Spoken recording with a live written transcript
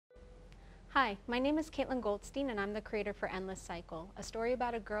Hi, my name is Caitlin Goldstein and I'm the creator for Endless Cycle, a story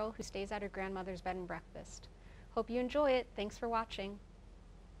about a girl who stays at her grandmother's bed and breakfast. Hope you enjoy it. Thanks for watching.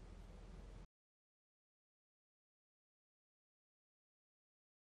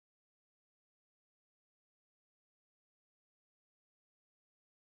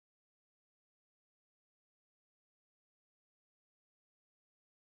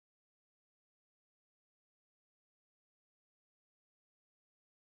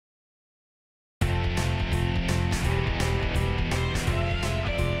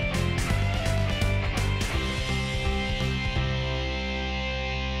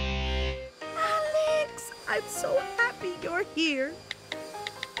 Alex, I'm so happy you're here.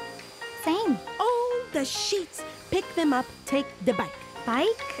 Same. Oh, the sheets. Pick them up, take the bike.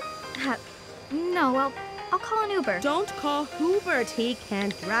 Bike? No, I'll call an Uber. Don't call Hubert, he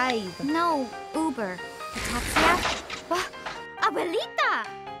can't drive. No, Uber. A taxi app? Abuelita!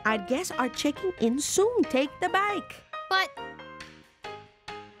 I'd guess are checking in soon. Take the bike. But...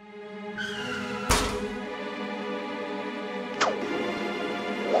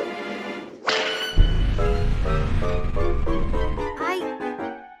 I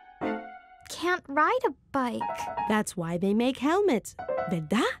can't ride a bike. That's why they make helmets.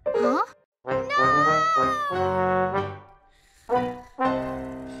 ¿Verdad? Huh? No!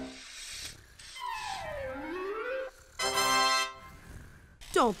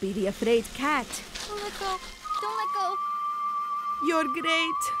 Don't be the afraid cat. Don't let go. Don't let go. You're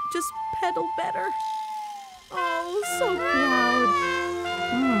great. Just pedal better. Oh, so proud.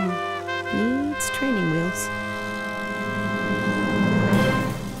 Needs training wheels.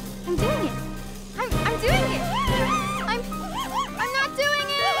 I'm doing it. I'm doing it. I'm not doing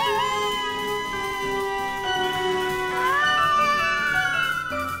it.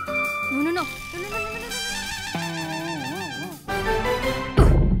 No, no, no. No, no, no, no, no, no, no.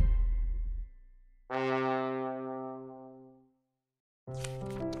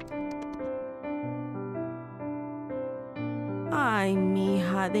 Ay,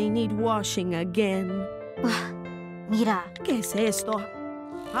 mija, they need washing again. Mira. ¿Qué es esto?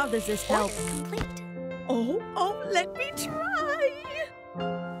 How does this help? Order complete. Oh, let me try.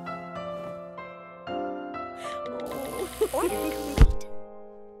 Order complete.